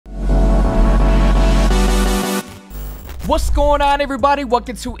What's going on, everybody?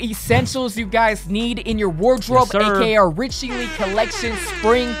 Welcome to Essentials you guys need in your wardrobe, Yes, aka our Richie Le Collection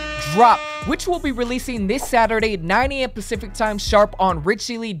Spring Drop, which will be releasing this Saturday at 9 AM Pacific Time sharp on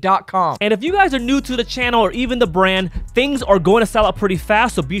RichieLe.com. And if you guys are new to the channel or even the brand, things are going to sell out pretty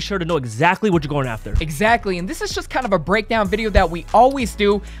fast, so be sure to know exactly what you're going after. Exactly, and this is just kind of a breakdown video that we always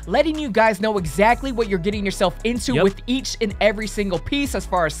do, letting you guys know exactly what you're getting yourself into with each and every single piece as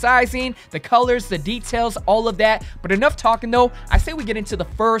far as sizing, the colors, the details, all of that. But enough talking though, I say we get into the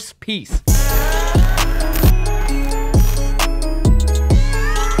first piece.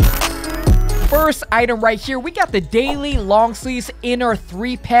 First item right here, we got the daily long sleeves inner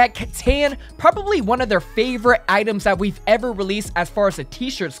 3-pack tan, probably one of their favorite items that we've ever released as far as the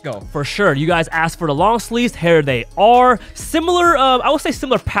t-shirts go. For sure, you guys asked for the long sleeves. Here they are. Similar, I would say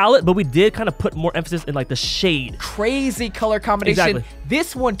similar palette, but we did kind of put more emphasis in like the shade. Crazy color combination. Exactly.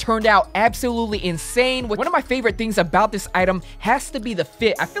 This one turned out absolutely insane. One of my favorite things about this item has to be the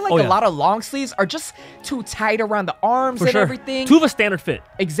fit. I feel like a lot of long sleeves are just too tight around the arms and everything. Too of a standard fit.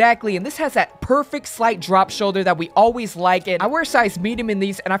 Exactly, and this has that perfect slight drop shoulder that we always like. And I wear size medium in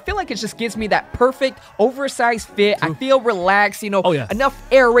these, and I feel like it just gives me that perfect oversized fit. I feel relaxed, you know, enough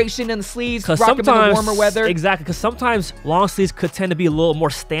aeration in the sleeves, rock them in the warmer weather. Exactly, because sometimes long sleeves could tend to be a little more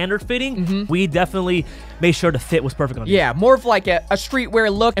standard fitting. We definitely made sure the fit was perfect on these. Yeah, more of like a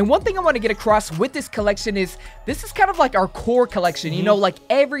streetwear look. And one thing I want to get across with this collection is this is kind of like our core collection. You know, like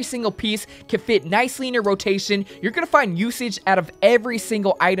every single piece can fit nicely in your rotation. You're going to find usage out of every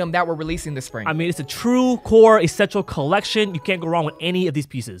single item that we're releasing this spring. I mean, it's a true core essential collection. You can't go wrong with any of these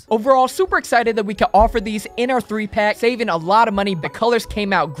pieces. Overall, super excited that we can offer these in our 3-pack, saving a lot of money. The colors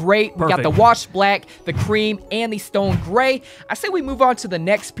came out great. We got the washed black, the cream, and the stone gray. I say we move on to the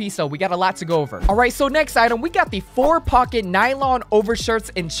next piece, though. We got a lot to go over. All right, so next item, we got the 4-pocket nylon overshirts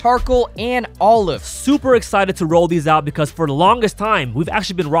in charcoal and olive. Super excited to roll these out because for the longest time, we've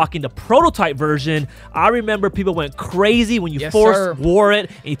actually been rocking the prototype version. I remember people went crazy when you wore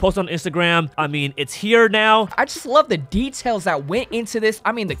it and you posted on Instagram. I mean, it's here now. I just love the details that went into this.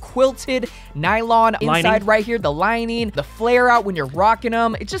 I mean, the quilted nylon inside right here, the lining, the flare out when you're rocking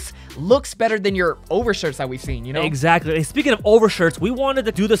them. It just looks better than your overshirts that we've seen, you know? Exactly. And speaking of overshirts, we wanted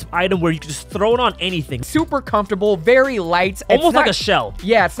to do this item where you can just throw it on anything. Super comfortable, very light. Almost like a shell.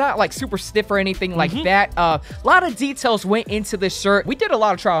 Yeah, it's not like super stiff or anything like that. A lot of details went into this shirt. We did a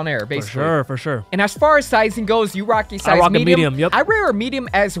lot of trial and error, basically. For sure. And as far as sizing goes, you rock a size I rock medium. A medium, yep. I wear a medium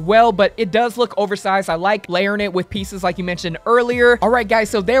as well, but it does look oversized. I like layering it with pieces like you mentioned earlier. All right, guys,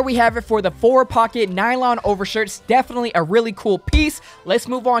 so there we have it for the 4-pocket nylon overshirts. Definitely a really cool piece. Let's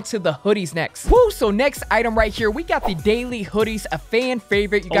move on to the hoodies next. Woo, so next item right here, we got the daily hoodies, a fan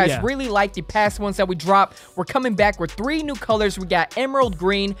favorite. You guys really like the past ones that we dropped. We're coming back with 3 new colors. We got emerald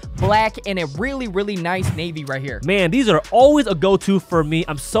green, black, and a really nice navy right here. Man, these are always a go-to for me.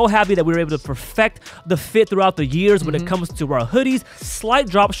 I'm so happy that we were able to perfect the fit throughout the years when it comes to our hoodies. Slight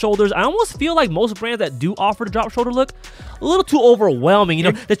drop shoulders. I almost feel like most brands that do offer the drop shoulder look, a little too overwhelming. You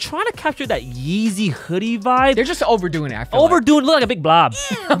know, they're trying to capture that Yeezy hoodie vibe. They're just overdoing it, I feel overdoing it. Look like a big blob.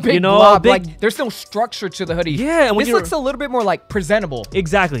 A big blob. Like, there's no structure to the hoodie. Yeah. And this looks a little bit more like presentable.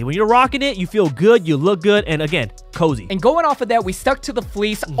 Exactly. When you're rocking it, you feel good, you look good, and again, cozy. And going off of that, we stuck to the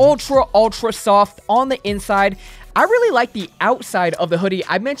fleece, ultra soft on the inside. I really like the outside of the hoodie.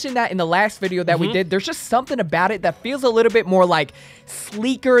 I mentioned that in the last video that we did. There's just something about it that feels a little bit more like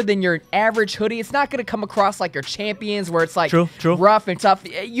sleeker than your average hoodie. It's not going to come across like your Champions where it's like rough and tough.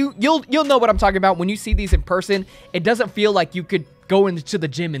 You'll know what I'm talking about when you see these in person. It doesn't feel like you could go into the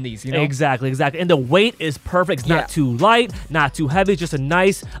gym in these, you know? Exactly. And the weight is perfect. It's not too light, not too heavy, just a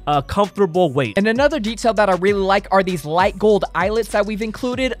nice, comfortable weight. And another detail that I really like are these light gold eyelets that we've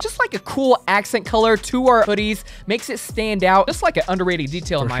included. Just like a cool accent color to our hoodies. Makes it stand out. Just like an underrated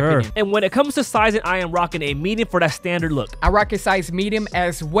detail in my opinion. And when it comes to sizing, I am rocking a medium for that standard look. I rock a size medium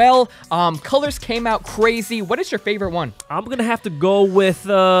as well. Colors came out crazy. What is your favorite one? I'm gonna have to go with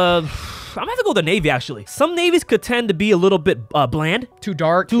I'm gonna have to go with the navy, actually. Some navies could tend to be a little bit bland. Too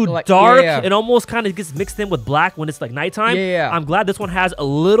dark. It almost kind of gets mixed in with black when it's like nighttime. I'm glad this one has a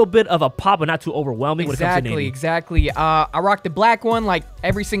little bit of a pop, but not too overwhelming when it comes to navy. Exactly. I rock the black one like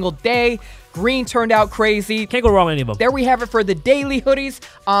every single day. Green turned out crazy. Can't go wrong with any of them. There we have it for the daily hoodies.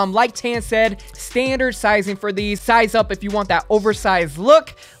 Like Tan said, standard sizing for these. Size up if you want that oversized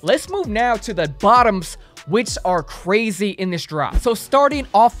look. Let's move now to the bottoms, which are crazy in this drop. So starting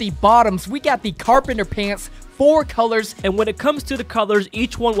off the bottoms, we got the carpenter pants 4 colors. And when it comes to the colors,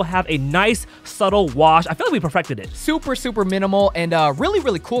 each one will have a nice, subtle wash. I feel like we perfected it. Super, super minimal and really,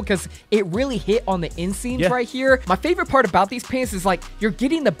 really cool because it really hit on the inseams right here. My favorite part about these pants is like you're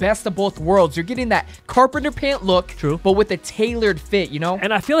getting the best of both worlds. You're getting that carpenter pant look, but with a tailored fit, you know?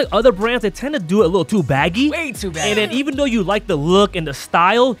 And I feel like other brands, they tend to do it a little too baggy. Way too baggy. And then even though you like the look and the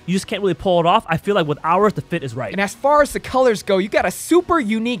style, you just can't really pull it off. I feel like with ours, the fit is right. And as far as the colors go, you got a super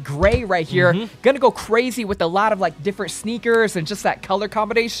unique gray right here. Gonna go crazy with a lot of like different sneakers and just that color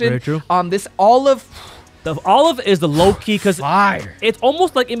combination. Very true. This olive. The olive is the low key because fire. It's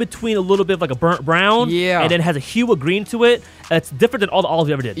almost like in between a little bit of like a burnt brown. Yeah. And then has a hue of green to it. It's different than all the olives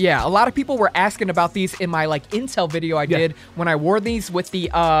we ever did. Yeah, a lot of people were asking about these in my like Intel video I did when I wore these with the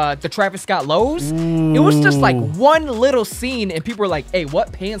Travis Scott lows. It was just like one little scene and people were like, hey,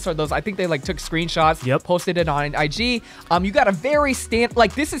 what pants are those? I think they like took screenshots, posted it on IG. You got a very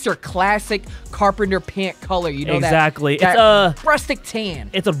like this is your classic carpenter pant color, you know? Exactly. That it's a rustic tan.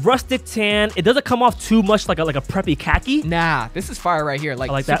 It's a rustic tan. It doesn't come off too much like a preppy khaki. Nah, this is fire right here.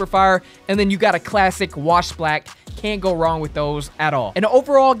 Like super that. fire. And then you got a classic wash black. Can't go wrong with those at all. And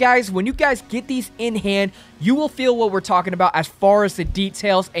overall, guys, when you guys get these in hand, you will feel what we're talking about as far as the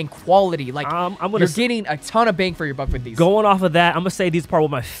details and quality. Like, you're getting a ton of bang for your buck with these. Going off of that, I'm going to say these are probably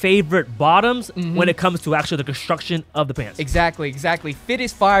one of my favorite bottoms when it comes to actually the construction of the pants. Exactly, exactly. Fit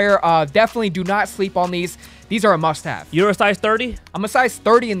is fire. Definitely do not sleep on these. These are a must-have. You're a size 30? I'm a size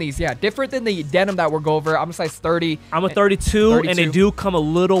 30 in these, yeah. Different than the denim that we'll go over. I'm a size 30. I'm a 32, and they do come a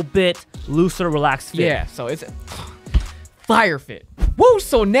little bit looser, relaxed fit. Yeah, so it's a fire fit. Woo,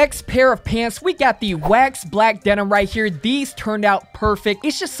 so next pair of pants, we got the wax black denim right here. These turned out perfect.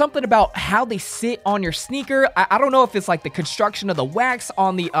 It's just something about how they sit on your sneaker. I don't know if it's like the construction of the wax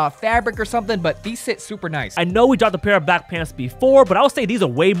on the fabric or something, but these sit super nice. I know we dropped a pair of black pants before, but I would say these are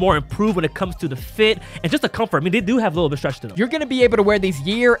way more improved when it comes to the fit and just the comfort. I mean, they do have a little bit of stretch to them. You're gonna be able to wear these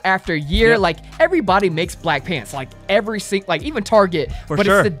year after year. Like everybody makes black pants, like like even Target. But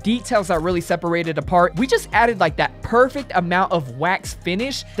it's the details that really separate it apart. We just added like that perfect amount of wax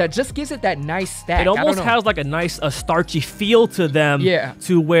finish that just gives it that nice stack. It almost has like a nice starchy feel to them. Yeah.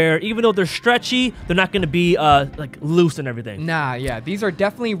 To where even though they're stretchy, they're not going to be like loose and everything. Nah, yeah. These are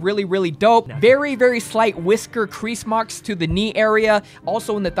definitely really, really dope. Very, very slight whisker crease marks to the knee area.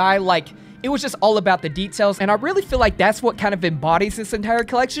 Also in the thigh, like it was just all about the details, and I really feel like that's what kind of embodies this entire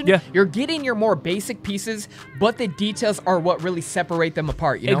collection. Yeah. You're getting your more basic pieces, but the details are what really separate them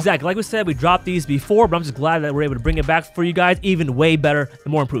apart, you know? Exactly. Like we said, we dropped these before, but I'm just glad that we're able to bring it back for you guys even way better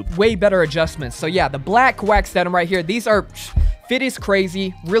and more improved. Way better adjustments. So yeah, the black wax denim right here, these are... fit is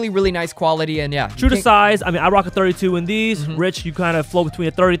crazy, really, really nice quality, and yeah. True to size. I mean, I rock a 32 in these. Rich, you kind of flow between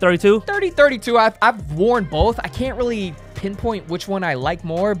a 30, 32? 30, 32. I've worn both. I can't really pinpoint which one I like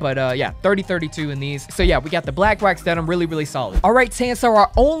more, but yeah, 30, 32 in these. So yeah, we got the black wax denim, really, really solid. All right, Tan, so our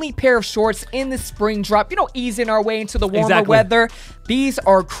only pair of shorts in the spring drop, you know, easing our way into the warmer weather. These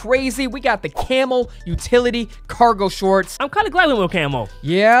are crazy. We got the camel utility cargo shorts. I'm kind of glad we went with camo.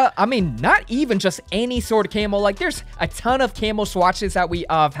 Yeah, I mean, not even just any sort of camo. Like, there's a ton of camo swatches that we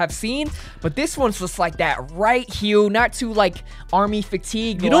have seen, but this one's just like that right hue, not too like army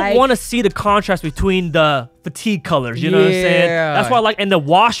fatigue. You don't want to see the contrast between the fatigue colors, you know what I'm saying? That's why I like, and the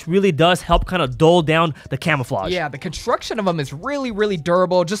wash really does help kind of dull down the camouflage. Yeah, the construction of them is really, really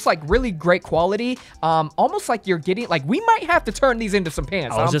durable, just like really great quality. Almost like you're getting, like we might have to turn these into some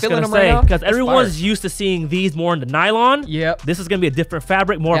pants. I was just gonna say, because everyone's used to seeing these more in the nylon. Yep. This is gonna be a different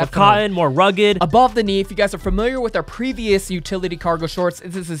fabric, more of a cotton, more rugged. Above the knee, if you guys are familiar with our previous utility cargo shorts,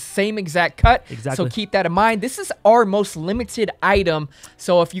 this is the same exact cut. Exactly. So keep that in mind. This is our most limited item.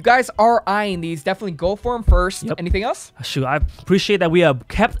 So if you guys are eyeing these, definitely go for them first. Yep. Anything else? Shoot, I appreciate that we have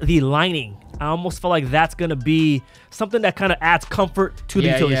kept the lining. I almost feel like that's going to be something that kind of adds comfort to the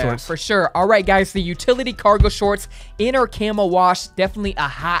utility shorts. For sure. All right, guys, the utility cargo shorts in our camo wash, definitely a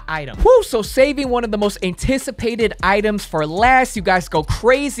hot item. Woo, so saving one of the most anticipated items for last. You guys go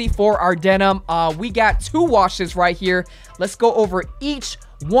crazy for our denim. We got 2 washes right here. Let's go over each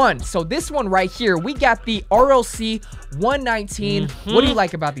one. So this one right here, we got the RLC 119. What do you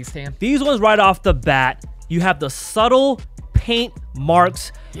like about these, Tam? These ones right off the bat, you have the subtle paint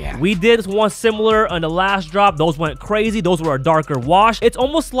marks. Yeah. We did one similar on the last drop. Those went crazy. Those were a darker wash. It's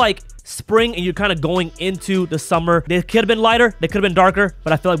almost like spring and you're kind of going into the summer. They could have been lighter. They could have been darker,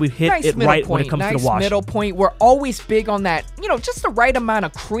 but I feel like we hit it right when it comes to the wash. Nice middle point. We're always big on that, you know, just the right amount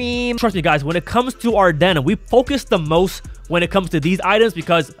of cream. Trust me, guys, when it comes to our denim, we focus the most when it comes to these items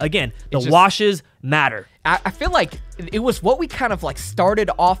because, again, the washes matter. I feel like it was what we kind of like started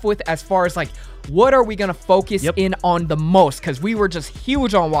off with as far as like, what are we going to focus in on the most? Because we were just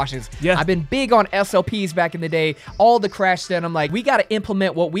huge on washes. Yeah. I've been big on SLPs back in the day, all the crash denim. Like, we got to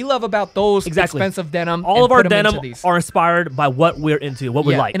implement what we love about those expensive denim. All of our denim are inspired by what we're into, what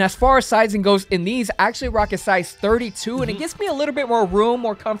we like. And as far as sizing goes, in these, I actually rock a size 32, and it gives me a little bit more room,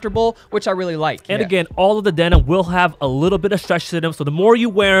 more comfortable, which I really like. And again, all of the denim will have a little bit of stretch to them, so the more you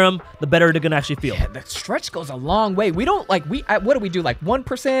wear them, the better they're going to actually feel. Yeah, the stretch goes a long way. We don't, like, what do we do, like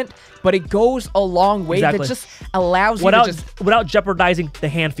 1%? But it goes a long way. That just allows you to just... Without jeopardizing the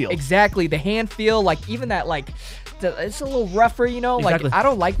hand feel. Exactly, the hand feel, like, even that, like... It's a little rougher, you know? Like, I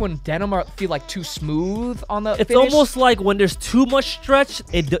don't like when denim feel like too smooth on the finish. Almost like when there's too much stretch,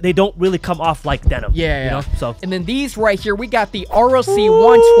 they don't really come off like denim. Yeah, you know? So. And then these right here, we got the ROC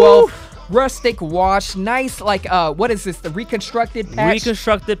 112 rustic wash. Nice, like, what is this? The reconstructed patch?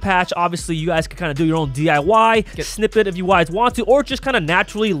 Reconstructed patch. Obviously, you guys can kind of do your own DIY, snip it if you guys want to, or just kind of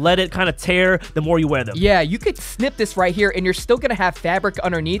naturally let it kind of tear the more you wear them. Yeah, you could snip this right here, and you're still going to have fabric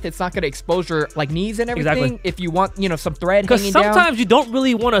underneath. It's not going to expose your, like, knees and everything if you want, you know, some thread hanging down. Because sometimes you don't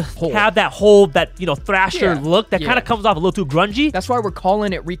really want to have that whole, you know, thrasher look that kind of comes off a little too grungy. That's why we're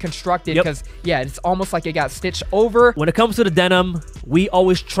calling it reconstructed, because, yeah, it's almost like it got stitched over. When it comes to the denim, we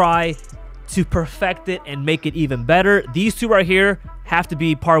always try to perfect it and make it even better. These two right here have to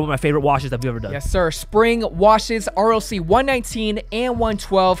be part of one of my favorite washes I've ever done. Yes, sir. Spring washes, ROC 119 and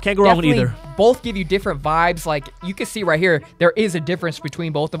 112. Can't go wrong with either. Both give you different vibes. Like, you can see right here, there is a difference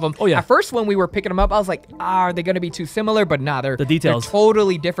between both of them. Oh, yeah. At first, when we were picking them up, I was like, are they going to be too similar? But nah, they're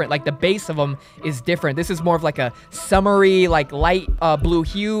totally different. Like, the base of them is different. This is more of like a summery, like light blue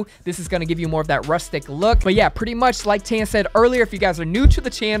hue. This is going to give you more of that rustic look. But yeah, pretty much like Tan said earlier, if you guys are new to the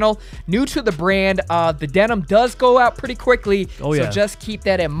channel, new to the brand, the denim does go out pretty quickly. Oh, yeah. So just keep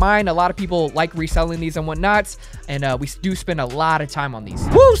that in mind. A lot of people like reselling these and whatnots, and we do spend a lot of time on these.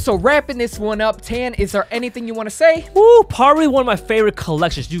 Woo! So wrapping this one up, Tan, is there anything you want to say? Woo! Probably one of my favorite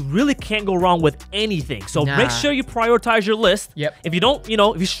collections. You really can't go wrong with anything. So make sure you prioritize your list. Yep. If you don't, you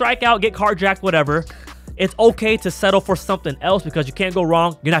know, if you strike out, get carjacked, whatever, it's okay to settle for something else because you can't go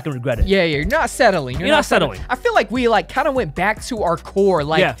wrong. You're not gonna regret it. Yeah, you're not settling. You're not settling. I feel like we like kind of went back to our core,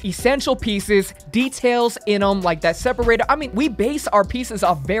 like essential pieces, details in them, like that separator. I mean, we base our pieces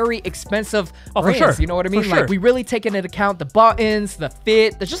off very expensive brands, for sure. You know what I mean? For sure. Like, we really take into account the buttons, the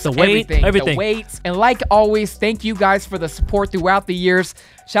fit, just the weight, everything. The weights. And like always, thank you guys for the support throughout the years.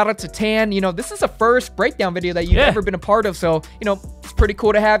 Shout out to Tan. You know, this is the first breakdown video that you've ever been a part of, so, you know, it's pretty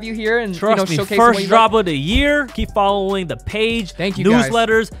cool to have you here and, Trust me, showcase first drop of the year. Keep following the page. Thank you,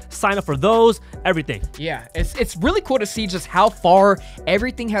 newsletters, sign up for those, everything. Yeah, it's really cool to see just how far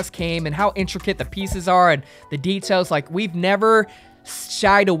everything has came and how intricate the pieces are and the details. Like, we've never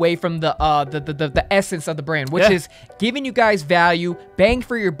shied away from the essence of the brand, which is giving you guys value, bang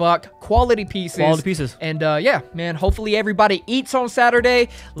for your buck, quality pieces. And yeah, man, hopefully everybody eats on Saturday.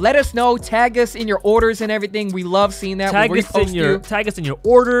 Let us know, tag us in your orders and everything. We love seeing that. Tag us in your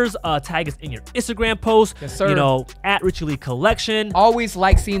orders, tag us in your Instagram posts. Yes, sir. You know, at Richie Le Collection. Always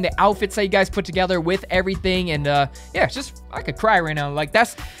like seeing the outfits that you guys put together with everything. And yeah, just, I could cry right now. Like,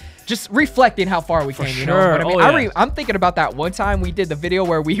 that's just reflecting how far we came, you know what I mean? I'm thinking about that one time we did the video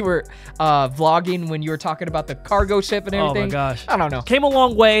where we were vlogging when you were talking about the cargo ship and everything. Oh my gosh. I don't know. Came a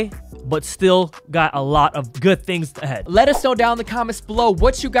long way, but still got a lot of good things ahead. Let us know down in the comments below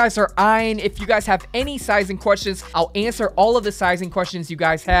what you guys are eyeing. If you guys have any sizing questions, I'll answer all of the sizing questions you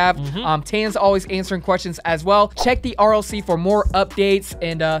guys have. Tan's always answering questions as well. Check the RLC for more updates.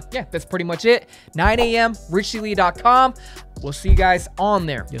 And yeah, that's pretty much it. 9 AM, richile.com. We'll see you guys on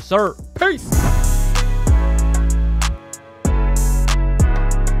there. Yes, sir. Peace.